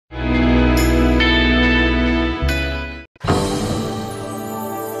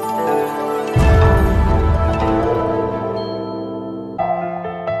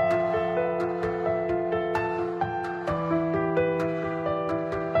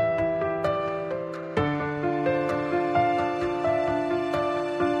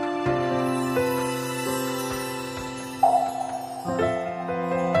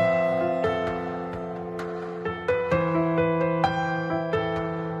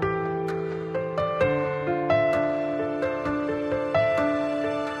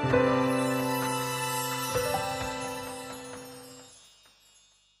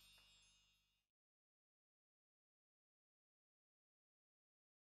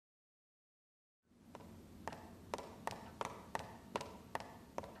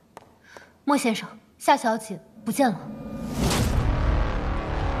莫先生，夏小姐不见了。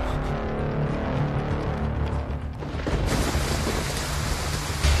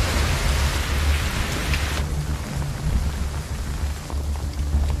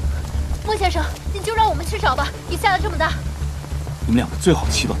莫先生，你就让我们去找吧，雨下得这么大。你们两个最好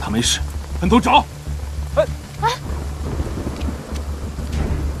祈祷他没事，分头找。哎哎！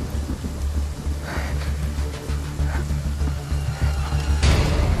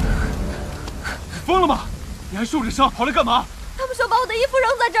疯了吗？你还受着伤，跑来干嘛？他们说把我的衣服扔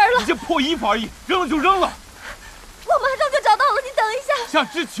在这儿了。一件破衣服而已，扔了就扔了。我马上就找到了，你等一下。夏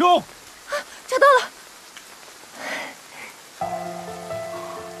知秋，找到了。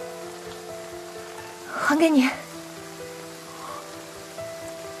还给你。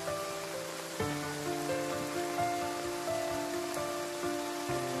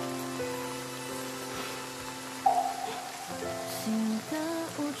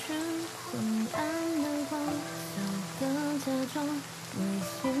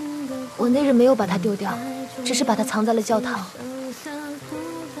我那日没有把它丢掉，只是把它藏在了教堂。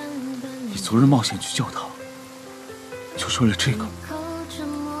你昨日冒险去教堂，就是为了这个？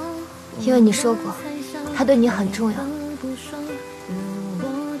因为你说过，它对你很重要。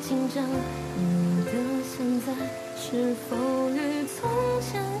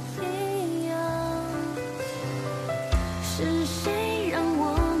是谁让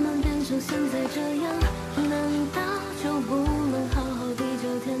我们变成现在这样？难道就不能好好地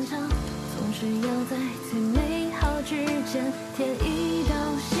久天长？总是要在最美好之间添一道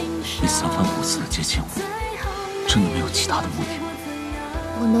心伤。你三番五次的接近我，真的没有其他的目的？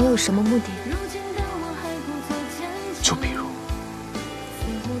我能有什么目的？就比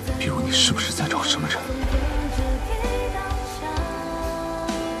如你是不是在找什么人？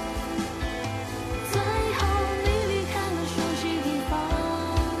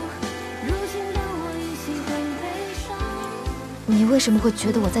你为什么会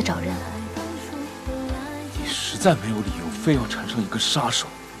觉得我在找人？你实在没有理由非要缠上一个杀手。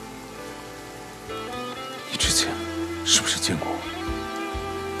你之前是不是见过我？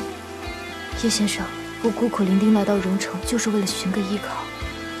叶先生，我孤苦伶仃来到荣城，就是为了寻个依靠。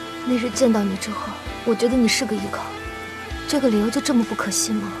那日见到你之后，我觉得你是个依靠，这个理由就这么不可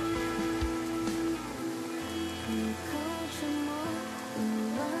信吗？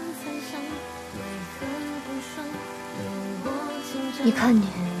你看你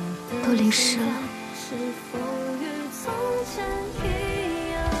都淋湿了。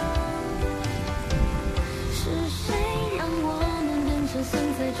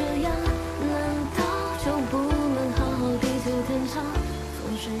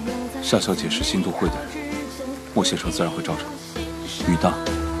夏小姐是新都会的人，莫先生自然会罩着。雨大，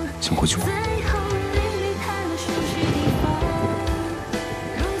请回去吧。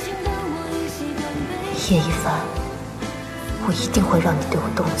叶一凡，我一定会让你对我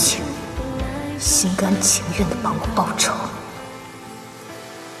动情，心甘情愿地帮我报仇。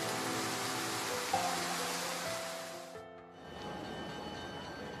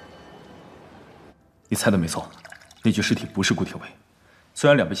你猜的没错，那具尸体不是顾廷伟。虽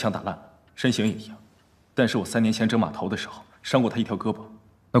然两被枪打烂，身形也一样，但是我3年前整码头的时候伤过他一条胳膊，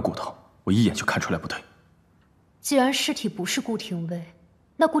那骨头我一眼就看出来不对。既然尸体不是顾廷威，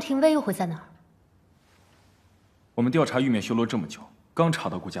那顾廷威又会在哪儿？我们调查玉面修罗这么久，刚查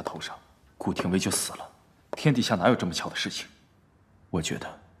到顾家头上，顾廷威就死了。天底下哪有这么巧的事情？我觉得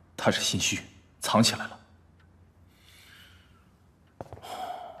他是心虚，藏起来了。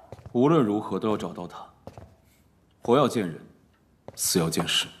无论如何都要找到他，活要见人，死要见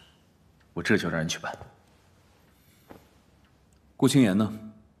尸。我这就让人去办。顾清颜呢？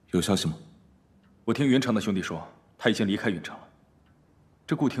有消息吗？我听云城的兄弟说，他已经离开云城了。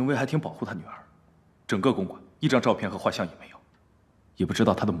这顾廷威还挺保护他女儿，整个公馆一张照片和画像也没有，也不知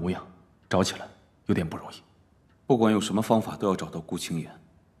道他的模样，找起来有点不容易。不管有什么方法，都要找到顾清颜。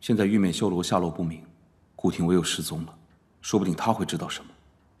现在玉面修罗下落不明，顾廷威又失踪了，说不定他会知道什么。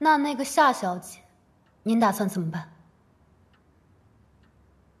那个夏小姐，您打算怎么办？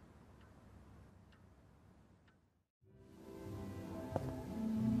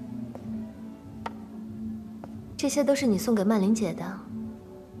这些都是你送给曼玲姐的。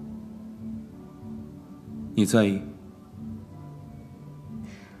你在意？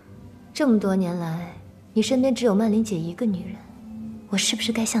这么多年来，你身边只有曼玲姐一个女人，我是不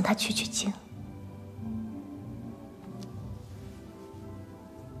是该向她取取经？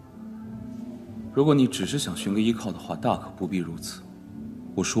如果你只是想寻个依靠的话，大可不必如此。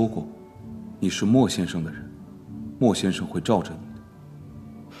我说过，你是莫先生的人，莫先生会罩着你的。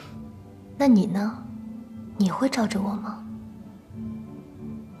那你呢？你会罩着我吗？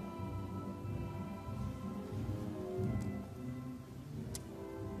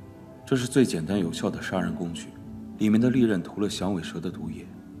这是最简单有效的杀人工具，里面的利刃涂了响尾蛇的毒液，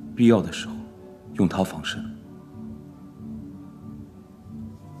必要的时候用它防身。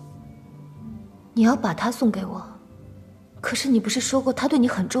你要把它送给我，可是你不是说过它对你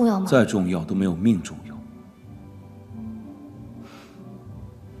很重要吗？再重要都没有命重要。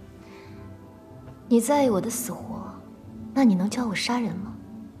你在意我的死活，那你能教我杀人吗？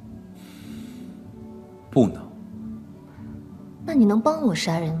不能。那你能帮我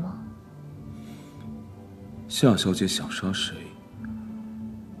杀人吗？夏小姐想杀谁？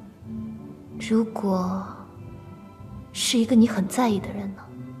如果是一个你很在意的人呢？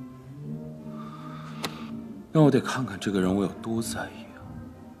那我得看看这个人我有多在意啊，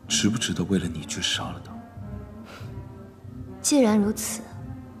值不值得为了你去杀了他？既然如此，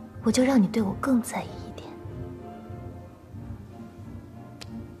我就让你对我更在意一点。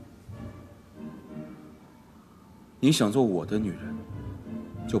你想做我的女人，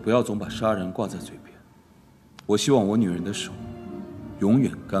就不要总把杀人挂在嘴边。我希望我女人的手永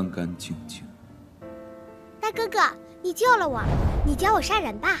远干干净净。大哥哥，你救了我，你教我杀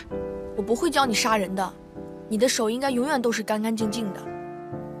人吧。我不会教你杀人的，你的手应该永远都是干干净净的。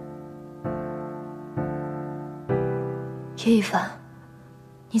叶一凡，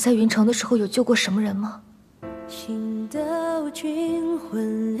你在云城的时候有救过什么人吗？新的舞裙，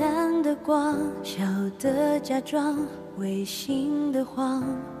昏暗的光，小的假装，违心的谎，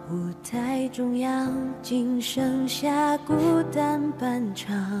舞台中央，仅剩下孤单半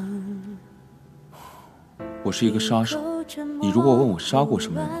场。我是一个杀手，你如果问我杀过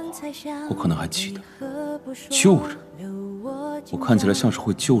什么人的话，我可能还记得。救人，我看起来像是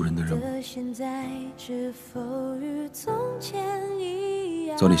会救人的人吗？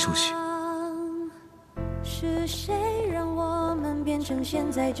早点休息。是谁让我们变成现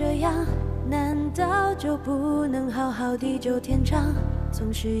在这样？难道就不能好好地久天长？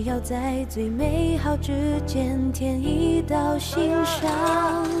总是要在最美好之间添一道心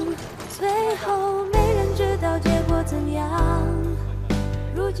伤，最后没人知道结果怎样。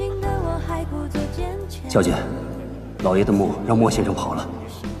如今的我还故作坚强。小姐，老爷的墓让莫先生跑了，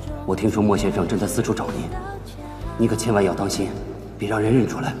我听说莫先生正在四处找您，你可千万要当心，别让人认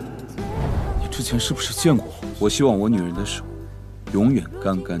出来。之前是不是见过我？我希望我女人的手永远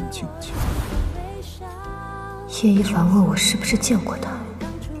干干净净。叶一凡问我是不是见过他，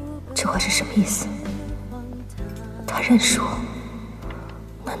这话是什么意思？他认识我？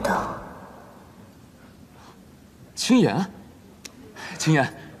难道？青岩，青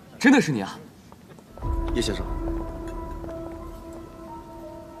岩，真的是你啊！叶先生，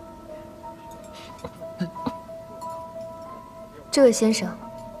这位先生，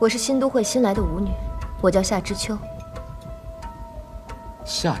我是新都会新来的舞女，我叫夏知秋。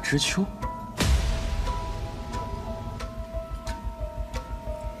夏知秋？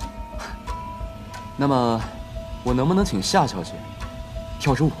那么，我能不能请夏小姐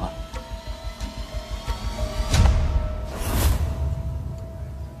跳支舞啊？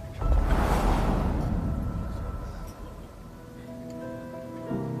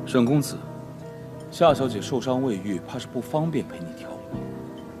沈公子，夏小姐受伤未愈，怕是不方便陪你跳舞。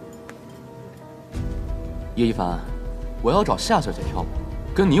叶一凡，我要找夏小姐跳舞，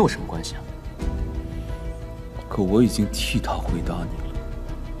跟你有什么关系啊？可我已经替她回答你了。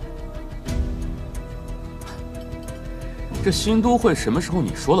这新都会什么时候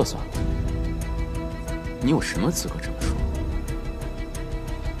你说了算？你有什么资格这么说？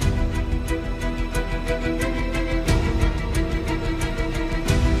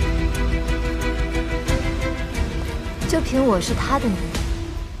就凭我是他的女人。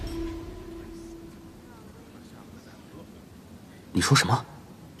你说什么？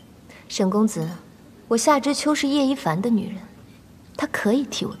沈公子，我夏知秋是叶一凡的女人，她可以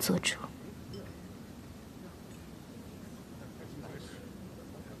替我做主。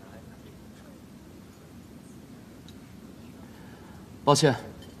抱歉，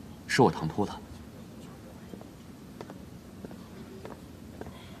是我唐突了。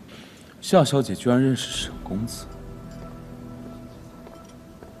夏小姐居然认识沈公子。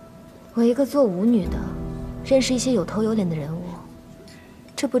我一个做舞女的，认识一些有头有脸的人物，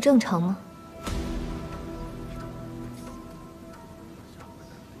这不正常吗？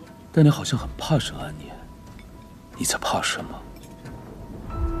但你好像很怕沈安年，你在怕什么？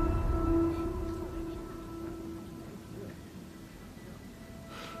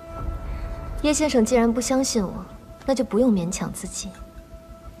叶先生既然不相信我，那就不用勉强自己。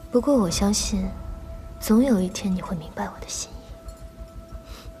不过我相信，总有一天你会明白我的心意。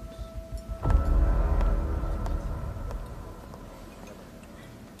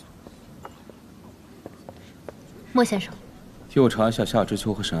莫先生，替我查一下夏知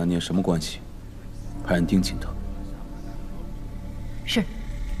秋和沈安念什么关系，派人盯紧他。是。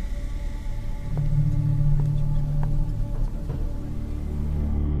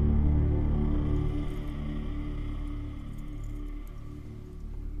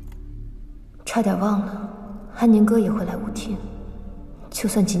差点忘了，安宁哥也会来舞厅，就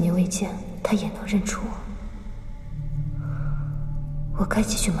算几年未见，他也能认出我。我该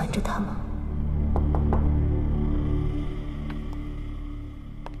继续瞒着他吗？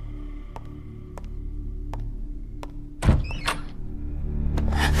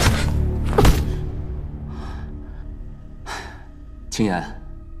青言，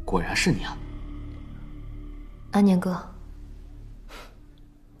果然是你啊！安年哥，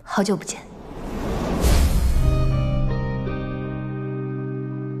好久不见。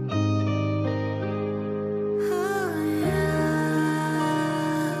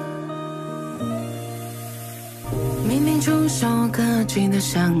明明触手可及的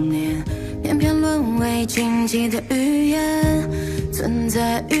想念，偏偏沦为禁忌的语言，存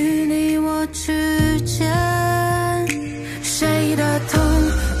在于你我之间。谁的痛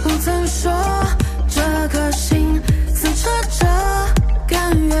不曾说，这颗心撕扯着，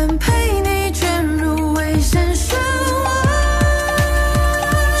甘愿陪你卷入危险漩涡。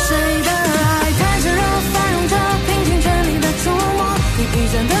谁的爱太炙热，翻涌着拼尽全力的触摸，你疲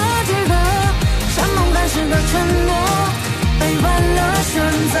倦的躯壳，山盟海誓的承诺，背叛了选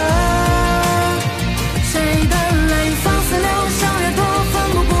择。谁的泪放肆流，像越脱奋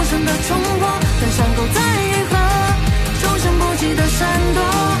不顾身的冲破，但伤口在愈合，终身不羁的闪躲，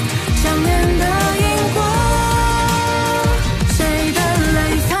想念的因果。谁的泪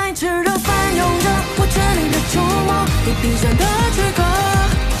太炙热，翻涌着我全力的触摸，你疲倦的躯壳，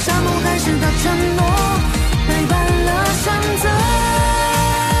山盟海誓的承诺，背叛了选择。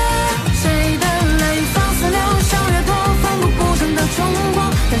谁的泪放肆流，像越脱奋不顾身的冲破，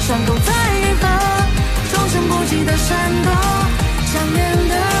但伤口在愈合，终身不羁的闪躲，想念